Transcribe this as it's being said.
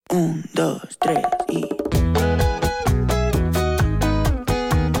1, 2, 3 y...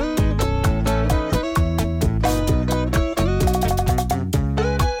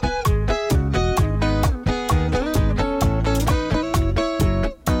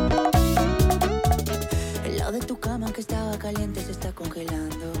 El lado de tu cama que estaba caliente se está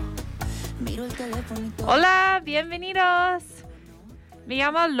congelando. Miro el teléfono y todo... Hola, bienvenidos. Me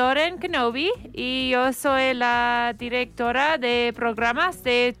llamo Lauren Kenobi y yo soy la directora de programas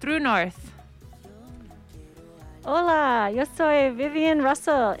de True North. Hola, yo soy Vivian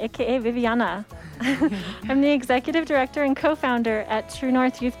Russell, aka Viviana. I'm the executive director and co-founder at True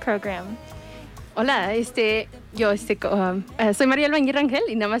North Youth Program. Hola, soy María Elba Rangel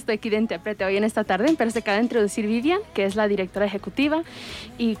y nada más estoy aquí de intérprete hoy en esta tarde, pero se acaba de introducir Vivian, que es la directora ejecutiva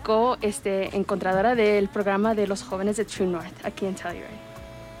y encontradora del programa de los jóvenes de True North aquí en Telluride.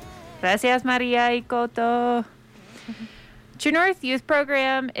 Gracias, María y Coto. True North Youth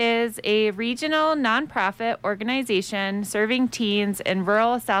Program is a regional nonprofit organization serving teens in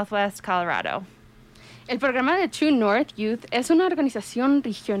rural Southwest Colorado. El programa de True North Youth es una organización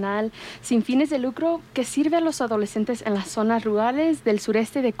regional sin fines de lucro que sirve a los adolescentes en las zonas rurales del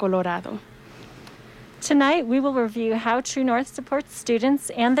sureste de Colorado. Tonight, we will review how True North supports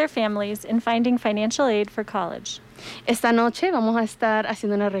students and their families in finding financial aid for college. Esta noche vamos a estar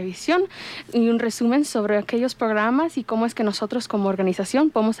haciendo una revisión y un resumen sobre aquellos programas y cómo es que nosotros como organización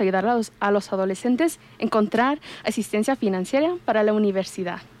podemos ayudar a los adolescentes a encontrar asistencia financiera para la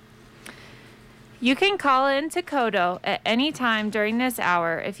universidad. You can call in to Coto at any time during this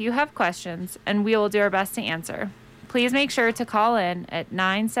hour if you have questions, and we will do our best to answer. Please make sure to call in at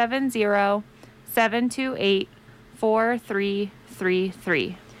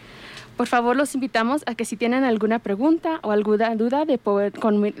 970-728-4333. Por favor, los invitamos a que si tienen alguna pregunta o alguna duda de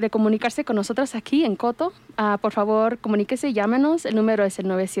comunicarse con nosotros aquí en Coto, por favor, comuníquese, llámenos. El número es el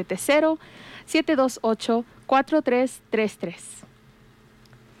 970-728-4333.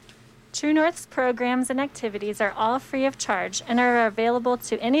 True North's programs and activities are all free of charge and are available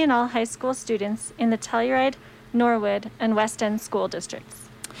to any and all high school students in the Telluride, Norwood, and West End school districts.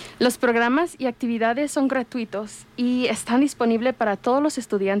 Los programas y actividades son gratuitos y están disponibles para todos los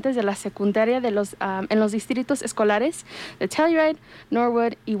estudiantes de la secundaria en los distritos escolares de Telluride,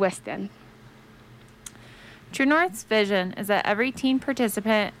 Norwood y West End. True North's vision is that every teen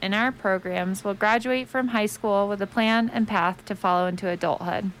participant in our programs will graduate from high school with a plan and path to follow into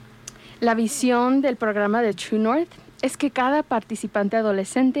adulthood. La visión del programa de True North es que cada participante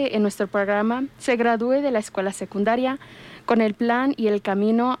adolescente en nuestro programa se gradúe de la escuela secundaria con el plan y el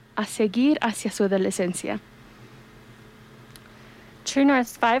camino a seguir hacia su adolescencia. True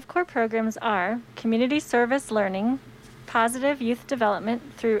North's 5 core programs are community service learning, positive youth development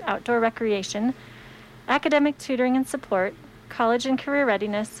through outdoor recreation, academic tutoring and support, college and career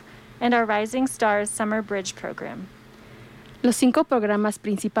readiness, and our Rising Stars Summer Bridge program. Los 5 programas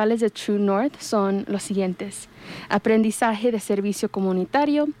principales de True North son los siguientes: aprendizaje de servicio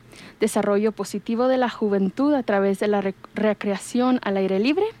comunitario, desarrollo positivo de la juventud a través de la recreación al aire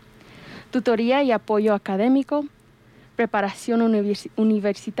libre, tutoría y apoyo académico, preparación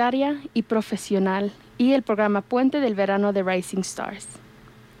universitaria y profesional, y el programa Puente del Verano de Rising Stars.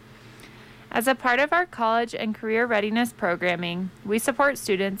 As a part of our college and career readiness programming, we support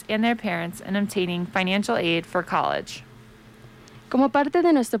students and their parents in obtaining financial aid for college. Como parte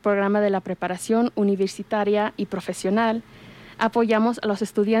de nuestro programa de la preparación universitaria y profesional, apoyamos a los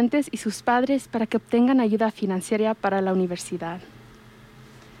estudiantes y sus padres para que obtengan ayuda financiera para la universidad.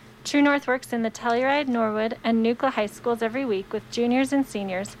 True North works in the Telluride, Norwood, and Nucla high schools every week with juniors and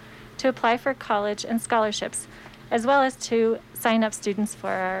seniors to apply for college and scholarships, as well as to sign up students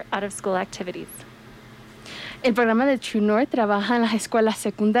for our out-of-school activities. El programa de True North trabaja en las escuelas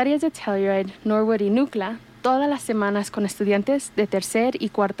secundarias de Telluride, Norwood y Nucla todas las semanas con estudiantes de tercer y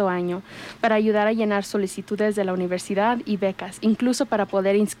cuarto año para ayudar a llenar solicitudes de la universidad y becas, incluso para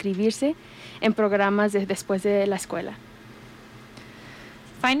poder inscribirse en programas después de la escuela.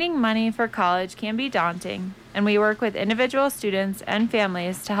 Finding money for college can be daunting, and we work with individual students and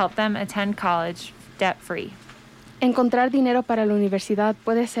families to help them attend college debt-free. Encontrar dinero para la universidad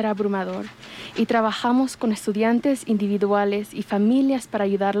puede ser abrumador y trabajamos con estudiantes individuales y familias para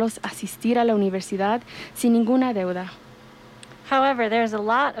ayudarlos a asistir a la universidad sin ninguna deuda. However, there's a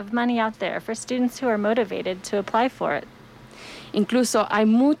lot of money out there for students who are motivated to apply for it. Incluso hay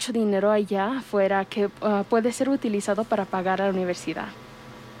mucho dinero allá afuera que puede ser utilizado para pagar a la universidad.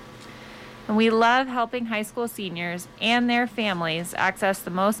 And we love helping high school seniors and their families access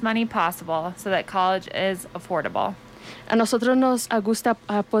the most money possible so that college is affordable. A nosotros nos gusta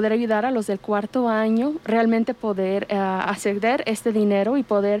poder ayudar a los del cuarto año, realmente poder acceder este dinero y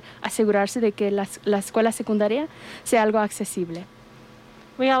poder asegurarse de que la escuela secundaria sea algo accesible.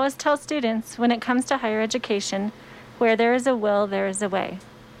 We always tell students, when it comes to higher education, where there is a will, there is a way.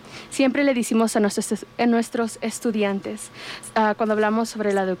 Siempre le decimos a nuestros estudiantes, cuando hablamos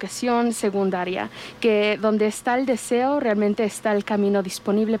sobre la educación secundaria, que donde está el deseo, realmente está el camino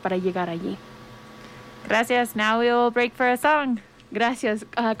disponible para llegar allí. Gracias. Now we will break for a song. Gracias.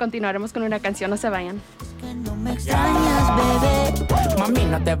 Continuaremos con una canción. No se vayan. Que no me extrañas, bebé. Mami,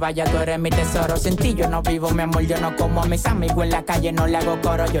 no te vayas, tú eres mi tesoro. Sin ti yo no vivo, mi amor, yo no como a mis amigos en la calle, no le hago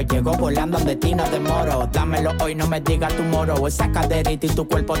coro. Yo llego volando donde ti no demoro. Dámelo hoy, no me digas tu moro. Esa caderita y tu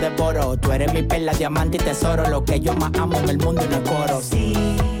cuerpo devoro. Tú eres mi perla, diamante y tesoro. Lo que yo más amo en el mundo y no es coro. Sí,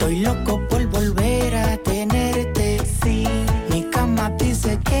 estoy loco por volver a tenerte. Sí, mi cama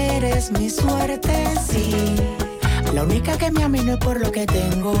dice que eres mi suerte. Sí, La única que me amino es por lo que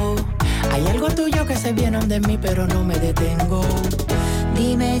tengo. Hay algo tuyo que se viene de mí, pero no me detengo.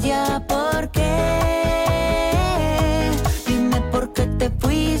 dime ya por qué. Dime por qué te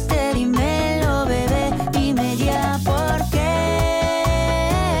fuiste, dímelo, bebé. Dime ya por qué.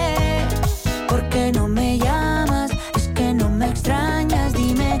 ¿Por qué no me llamas? Es que no me extrañas.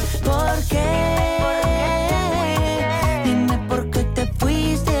 Dime por qué. Dime por qué te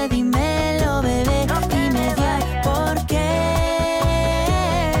fuiste, dímelo, bebé. Dime ya por qué.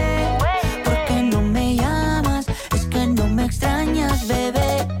 ¿Por qué no me llamas? Es que no me extrañas,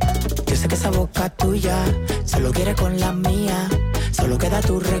 bebé. Yo sé que esa boca tuya solo quiere con la mía. Solo queda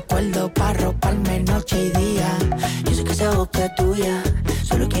tu recuerdo para roparme noche y día. Yo sé que esa boca tuya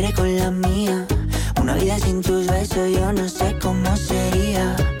solo quiere con la mía. Una vida sin tus besos yo no sé cómo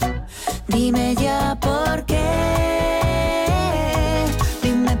sería. Dime ya por qué.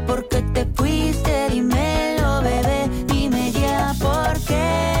 Dime por qué te fuiste, dímelo, bebé. Dime ya por qué.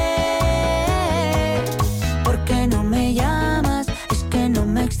 ¿Por qué no me llamas? Es que no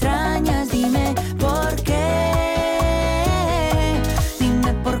me extrañas. Dime por qué.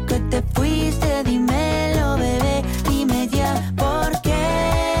 Dime por qué te fuiste, dímelo, bebé. Dime ya por qué.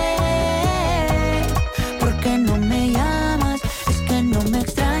 ¿Por qué no me llamas? Es que no me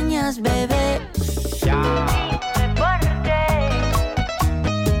extrañas, bebé. Ya. Dime por qué.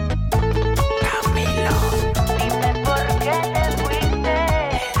 Camilo, Dime por qué te fuiste.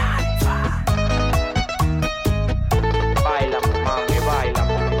 baila, mami, baila.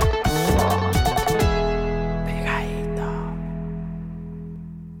 Pegadito.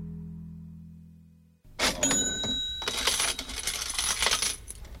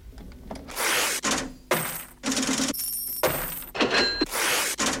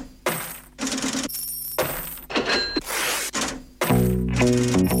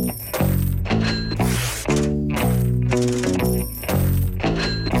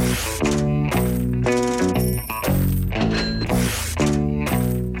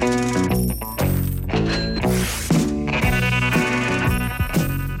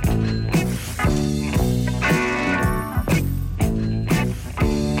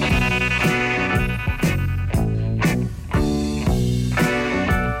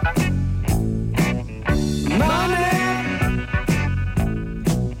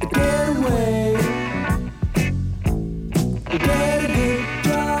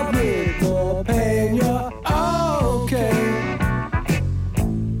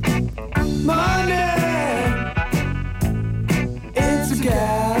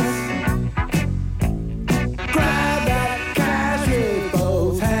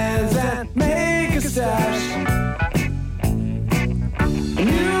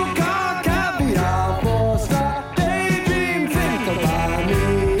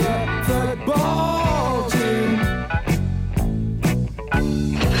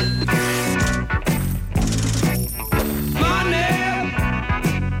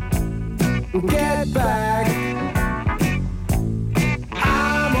 Get back.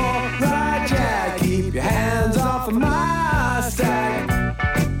 I'm alright, Jack. Keep your hands off of my stack.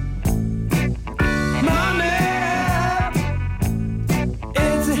 Money,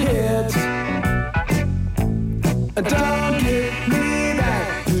 it's a hit. Don't get me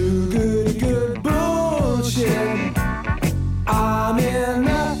back to good bullshit. I'm in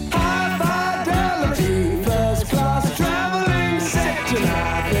the high fidelity first class traveling section.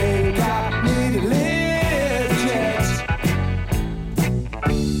 I think I need a lift jet.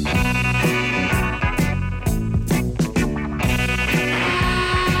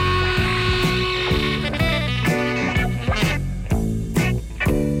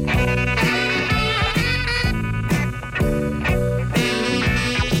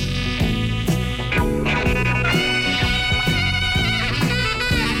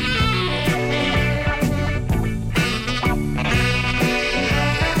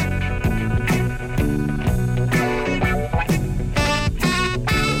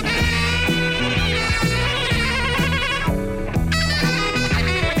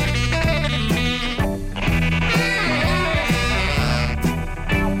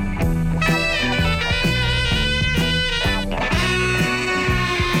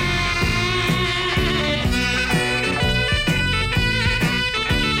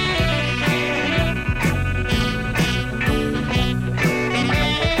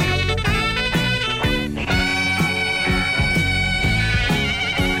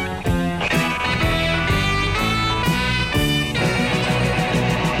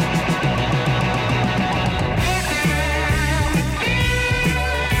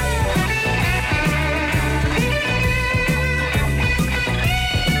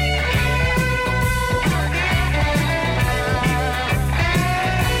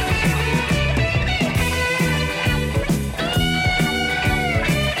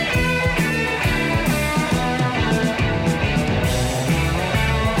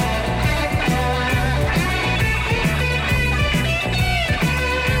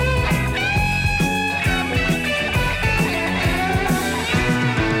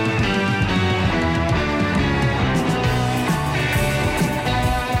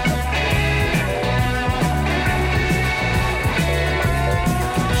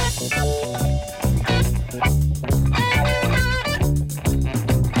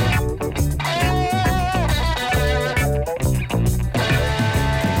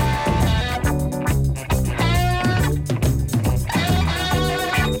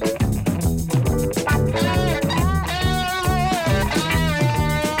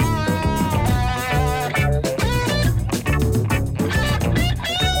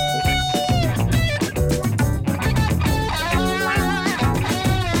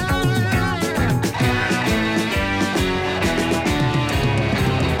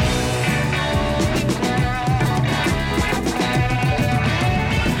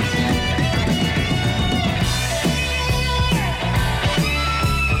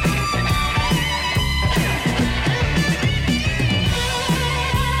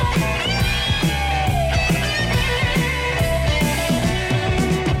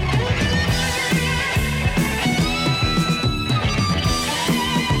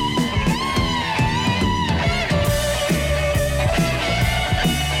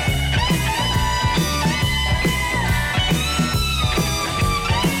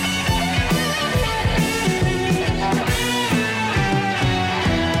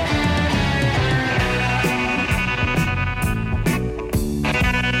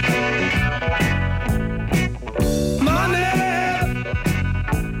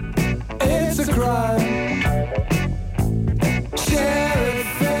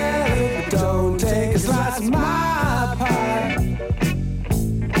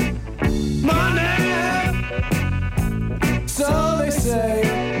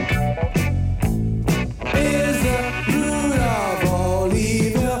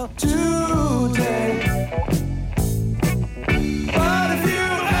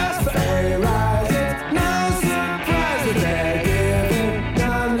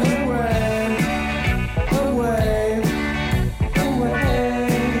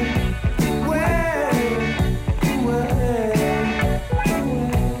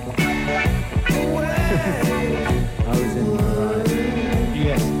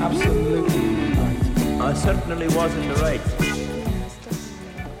 certainly was in the right.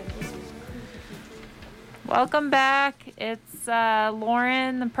 Welcome back. It's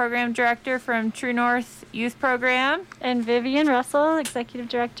Lauren, the program director from True North Youth Program. And Vivian Russell, executive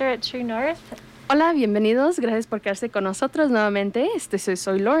director at True North. Hola, bienvenidos. Gracias por quedarse con nosotros nuevamente.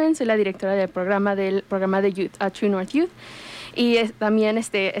 Soy Lauren, soy la directora del programa de Youth, True North Youth. Y también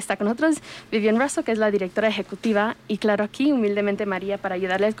está con nosotros Vivian Russell, que es la directora ejecutiva. Y claro, aquí humildemente María para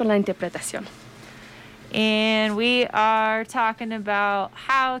ayudarles con la interpretación. And we are talking about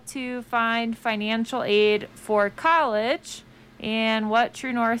how to find financial aid for college and what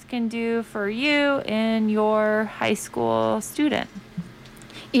True North can do for you and your high school student.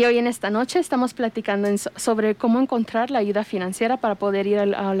 Y hoy en esta noche estamos platicando sobre cómo encontrar la ayuda financiera para poder ir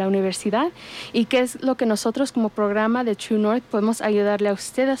a la universidad y qué es lo que nosotros como programa de True North podemos ayudarle a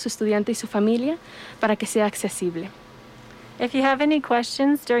usted, a su estudiante y su familia para que sea accesible. If you have any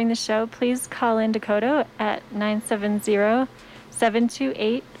questions during the show, please call in to Koto at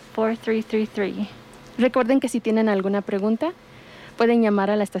 970-728-4333. Recuerden que si tienen alguna pregunta, pueden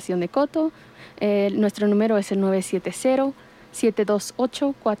llamar a la estación de Koto. Nuestro número es el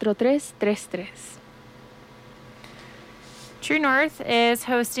 970-728-4333. True North is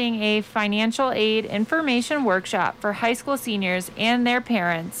hosting a financial aid information workshop for high school seniors and their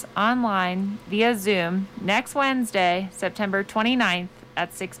parents online via Zoom next Wednesday, September 29th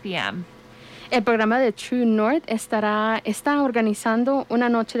at 6 p.m. El programa de True North está organizando una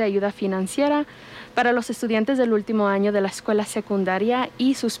noche de ayuda financiera para los estudiantes del último año de la escuela secundaria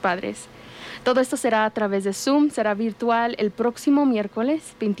y sus padres. Todo esto será a través de Zoom, será virtual el próximo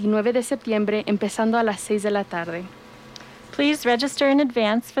miércoles 29 de septiembre, empezando a las 6 de la tarde. Please register in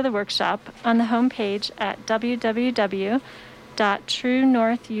advance for the workshop on the homepage at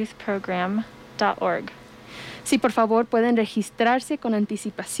www.truenorthyouthprogram.org. Sí, por favor, pueden registrarse con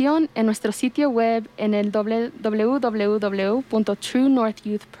anticipación en nuestro sitio web en el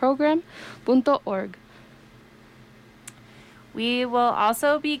www.truenorthyouthprogram.org. We will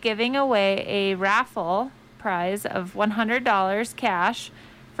also be giving away a raffle prize of $100 cash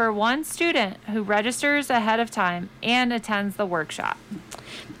for one student who registers ahead of time and attends the workshop.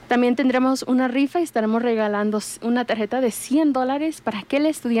 También tendremos una rifa y estaremos regalando una tarjeta de $100 para aquel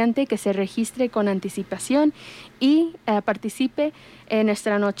estudiante que se registre con anticipación y participe en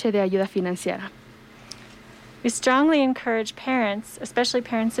nuestra noche de ayuda financiera. We strongly encourage parents, especially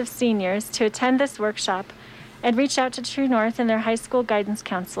parents of seniors, to attend this workshop and reach out to True North and their high school guidance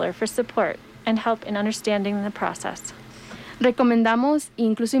counselor for support and help in understanding the process. Recomendamos e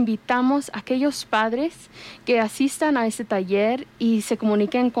incluso invitamos a aquellos padres que asistan a este taller y se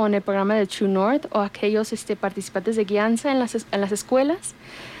comuniquen con el programa de True North o aquellos participantes de guianza en las escuelas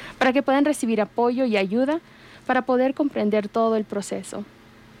para que puedan recibir apoyo y ayuda para poder comprender todo el proceso.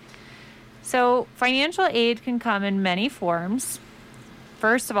 So, financial aid can come in many forms.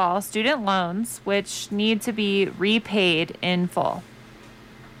 First of all, student loans, which need to be repaid in full.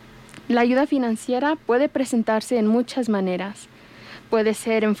 La ayuda financiera puede presentarse en muchas maneras. Puede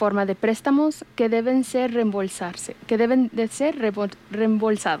ser en forma de préstamos que deben de ser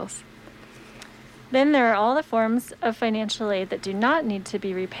reembolsados. Then there are all the forms of financial aid that do not need to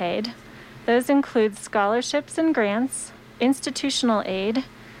be repaid. Those include scholarships and grants, institutional aid,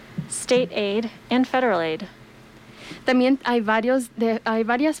 state aid, and federal aid. También hay varias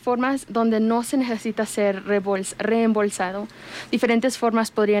formas donde no se necesita ser reembolsado. Diferentes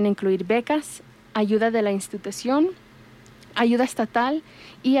formas podrían incluir becas, ayuda de la institución, ayuda estatal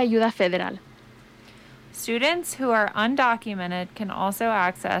y ayuda federal. Students who are undocumented can also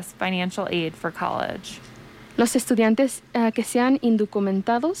access financial aid for college. Los estudiantes que sean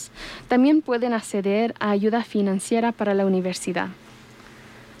indocumentados también pueden acceder a ayuda financiera para la universidad.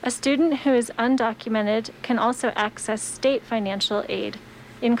 A student who is undocumented can also access state financial aid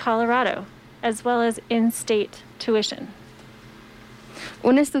in Colorado, as well as in-state tuition.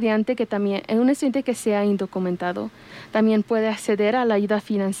 Un estudiante que sea indocumentado también puede acceder a la ayuda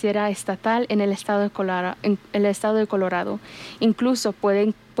financiera estatal en el estado de Colorado. Incluso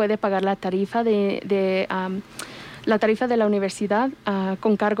puede pagar la tarifa de la universidad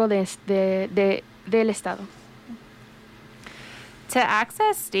con cargo del estado. To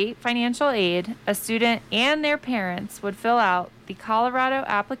access state financial aid, a student and their parents would fill out the Colorado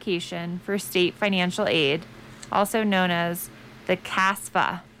application for state financial aid, also known as the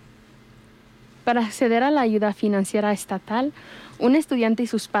CASFA. Para acceder a la ayuda financiera estatal, un estudiante y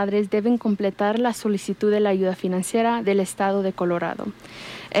sus padres deben completar la solicitud de la ayuda financiera del estado de Colorado.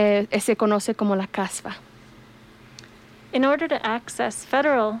 Se conoce como la CASFA. In order to access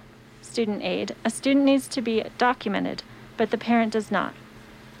federal student aid, a student needs to be documented, but the parent does not.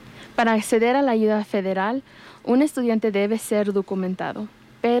 Para acceder a la ayuda federal, un estudiante debe ser documentado,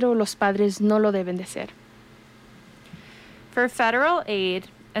 pero los padres no lo deben de ser. For federal aid,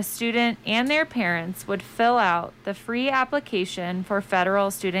 a student and their parents would fill out the free application for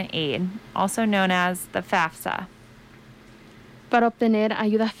federal student aid, also known as the FAFSA. Para obtener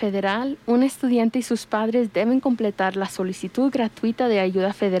ayuda federal, un estudiante y sus padres deben completar la solicitud gratuita de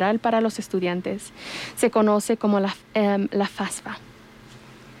ayuda federal para los estudiantes. Se conoce como la FAFSA.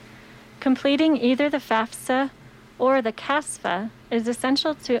 Completing either the FAFSA or the CASFA is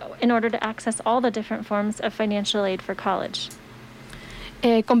essential in order to access all the different forms of financial aid for college.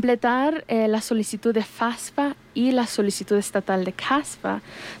 Completar la solicitud de FAFSA y la solicitud estatal de CASFA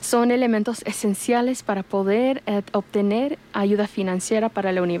son elementos esenciales para poder obtener ayuda financiera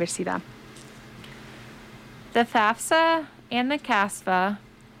para la universidad. The FAFSA and the CASFA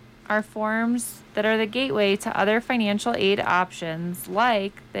are forms that are the gateway to other financial aid options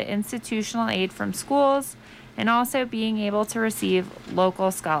like the institutional aid from schools and also being able to receive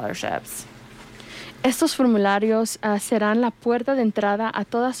local scholarships. Estos formularios serán la puerta de entrada a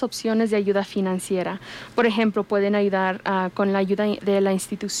todas opciones de ayuda financiera. Por ejemplo, pueden ayudar con la ayuda de la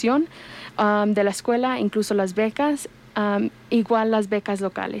institución, de la escuela, incluso las becas, igual las becas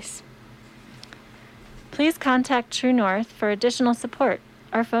locales. Please contact True North for additional support.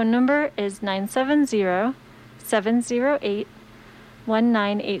 Our phone number is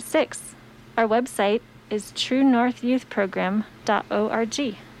 970-708-1986. Our website is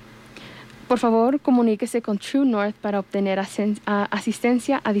truenorthyouthprogram.org. Por favor, comuníquese con True North para obtener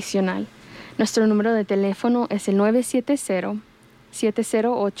asistencia adicional. Nuestro número de teléfono es el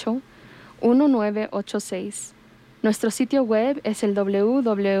 970-708-1986. Nuestro sitio web es el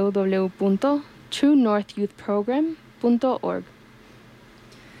www.truenorthyouthprogram.org.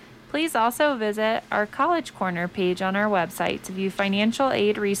 Please also visit our College Corner page on our website to view financial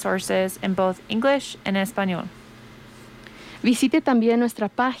aid resources in both English and Espanol. Visite también nuestra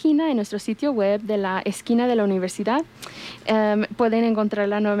página en nuestro sitio web de la esquina de la universidad. Pueden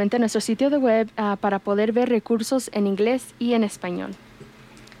encontrarla nuevamente en nuestro sitio de web para poder ver recursos en inglés y en español.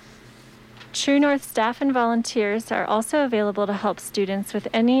 True North staff and volunteers are also available to help students with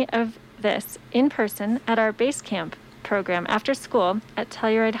any of this in person at our base camp program after school at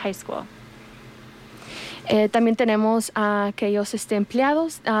Telluride High School. También tenemos a aquellos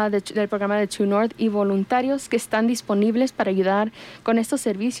empleados del programa de True North y voluntarios que están disponibles para ayudar con estos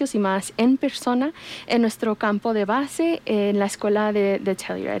servicios y más en persona en nuestro campo de base en la escuela de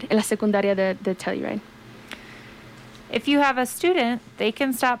Telluride, en la secundaria de Telluride. If you have a student, they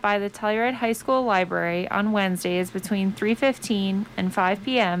can stop by the Telluride High School Library on Wednesdays between 3:15 and 5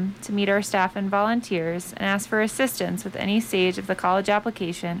 p.m. to meet our staff and volunteers and ask for assistance with any stage of the college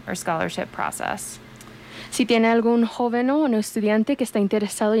application or scholarship process. Si tiene algún joven o un estudiante que está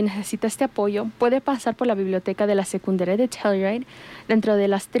interesado y necesita este apoyo, puede pasar por la biblioteca de la secundaria de Telluride dentro de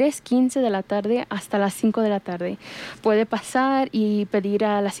las 3:15 de la tarde hasta las 5 de la tarde. Puede pasar y pedir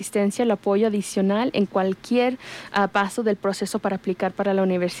la asistencia, el apoyo adicional en cualquier paso del proceso para aplicar para la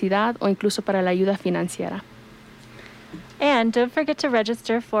universidad o incluso para la ayuda financiera. And don't forget to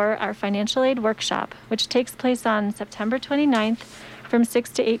register for our financial aid workshop, which takes place on September 29th from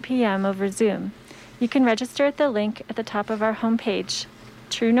 6 to 8 p.m. over Zoom. You can register at the link at the top of our homepage,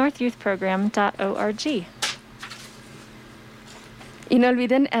 truenorthyouthprogram.org. Y no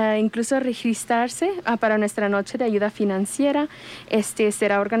olviden incluso registrarse para nuestra noche de ayuda financiera.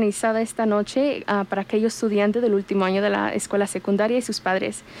 Será organizada esta noche para aquellos estudiantes del último año de la escuela secundaria y sus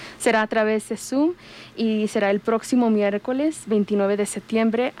padres. Será a través de Zoom y será el próximo miércoles 29 de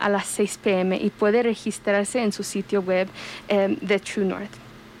septiembre a las 6 p.m. y puede registrarse en su sitio web de True North.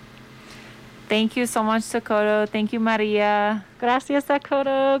 Thank you so much, Socorro. Thank you, Maria. Gracias,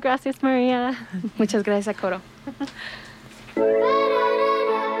 Socorro. Gracias, Maria. Muchas gracias, Socorro.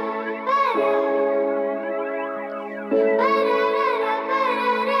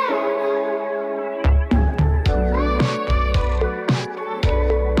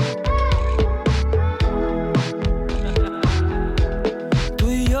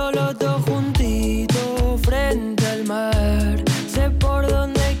 Tú y yo los dos juntitos frente al mar. Sé por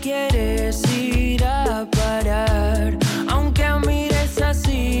dónde quieres ir a parar. Aunque mires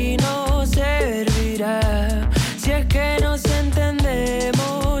así no servirá. Si es que nos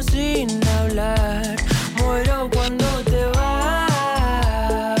entendemos sin hablar. Muero cuando te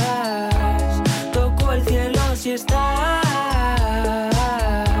vas. Toco el cielo si estás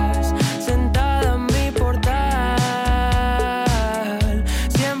sentada en mi portal,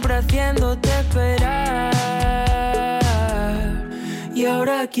 siempre haciéndote esperar. Y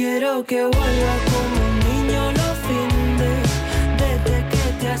ahora quiero que vuelvas como un niño los findes, desde que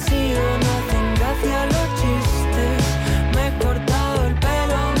te ha sido, no hacen gracia los chistes. Me he cortado el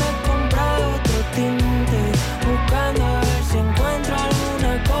pelo, me he comprado otro tinte, buscando a ver si encuentro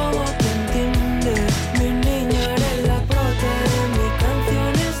alguna como te entiende. Mi niña, eres la prota de mis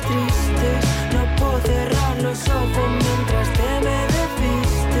canciones tristes. No puedo cerrar los ojos mientras te me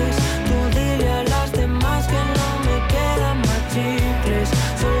desvistes. Tú dile a las demás que no me quedan más chicles.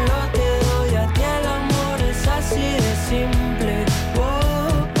 Solo te doy a ti, el amor es así de simple.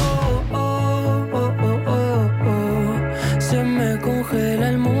 Se me congela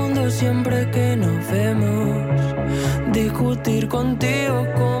el mundo siempre que nos vemos. Discutir contigo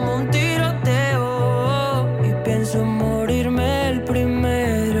como un tiroteo, y pienso en morirme el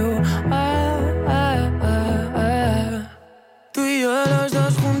primero. Tú y yo los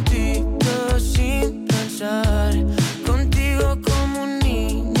dos juntitos sin pensar, contigo como un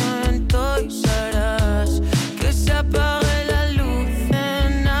niño en Toys R Us. Que se apague la luz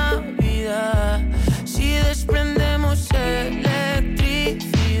en Navidad si desprendemos electricidad.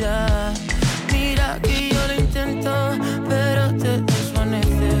 Mira que yo lo intento, pero te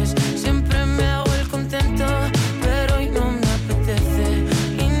desvaneces. Siempre me hago el contento, pero hoy no me apetece.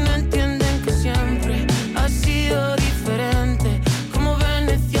 Y no entienden que siempre ha sido diferente. Como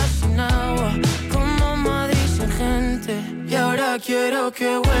Venecia sin agua, como Madrid sin gente. Y ahora quiero que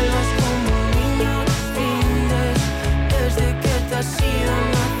vuelvas como un niño los fines. Desde que te has ido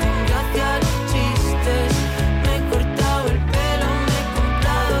no hacen gracia los chistes. Me he cortado el pelo, me he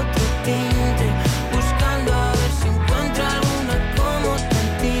comprado otro tinte, buscando a ver si encuentro alguna como te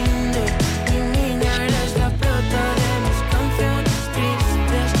entiende. Mi niña, eres la prota de mis canciones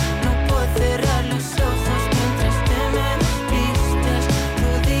tristes. No puedo cerrar los ojos mientras te me desvistes. Tú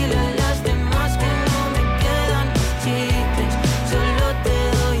dile a las demás que no me quedan los chicles. Solo te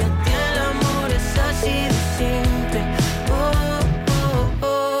doy a ti, el amor es así de simple.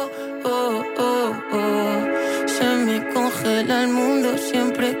 Se me congela el mundo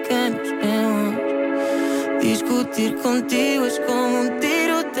siempre que nos vemos. Discutir contigo es como un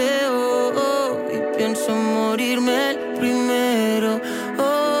tiroteo, y pienso morirme el primero.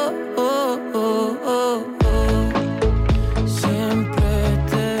 Siempre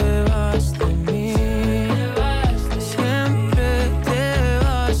te vas de mí, siempre te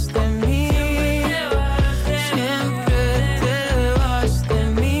vas de mí, siempre te vas de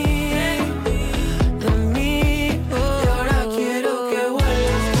mí, Y ahora quiero que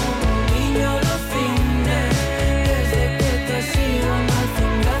vuelvas como un niño los fines. Desde que te has ido no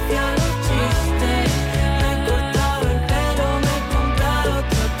hacen gracia los chistes. Me he cortado el pelo, me he comprado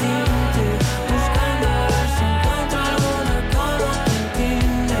otro tinte, buscando a ver si encuentro alguna como te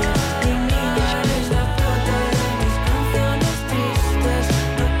entiende. Mi niña, eres la prota de mis canciones tristes.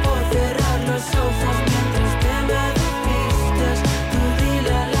 No puedo cerrar los ojos mientras te me desvistes. Tú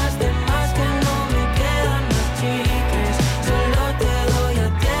dile a las demás que no me quedan más chicles. Solo te doy a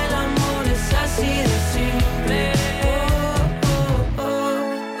ti, el amor es así de simple.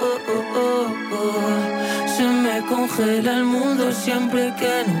 Se me congela el mundo siempre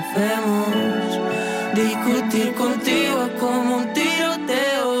que nos vemos. Discutir contigo es como un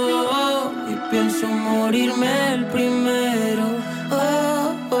tiroteo, y pienso morirme el primero.